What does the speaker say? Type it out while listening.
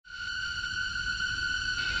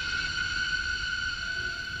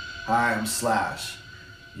Hi, I'm Slash.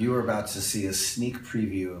 You are about to see a sneak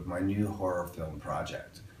preview of my new horror film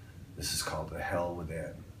project. This is called The Hell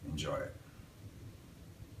Within. Enjoy it.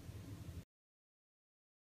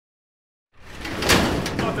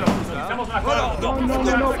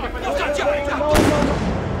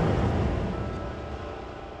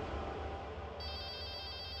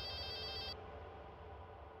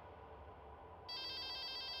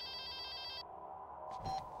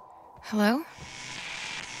 Hello?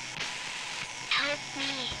 Help me.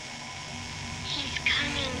 He's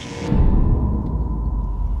coming.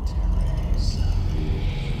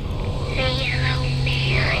 The Yellow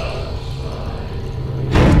Man.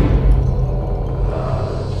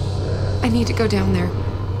 I need to go down there.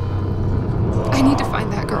 I need to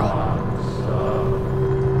find that girl.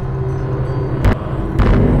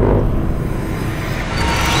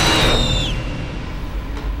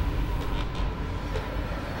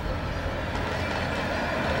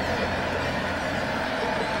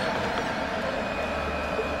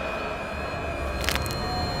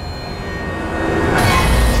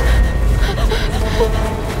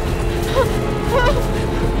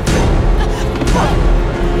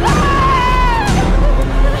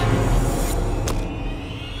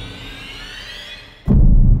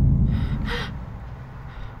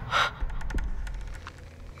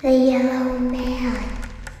 The Yellow Man.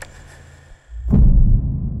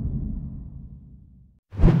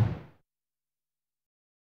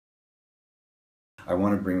 I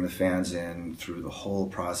want to bring the fans in through the whole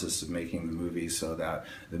process of making the movie so that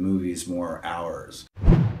the movie's more ours.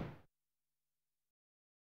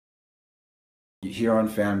 Here on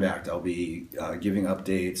FanBacked, I'll be giving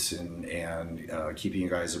updates and keeping you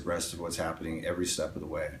guys abreast of what's happening every step of the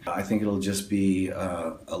way. I think it'll just be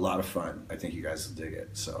a lot of fun. I think you guys will dig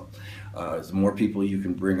it. So the more people you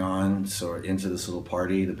can bring on into this little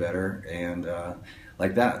party, the better. And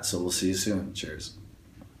like that. So we'll see you soon. Cheers.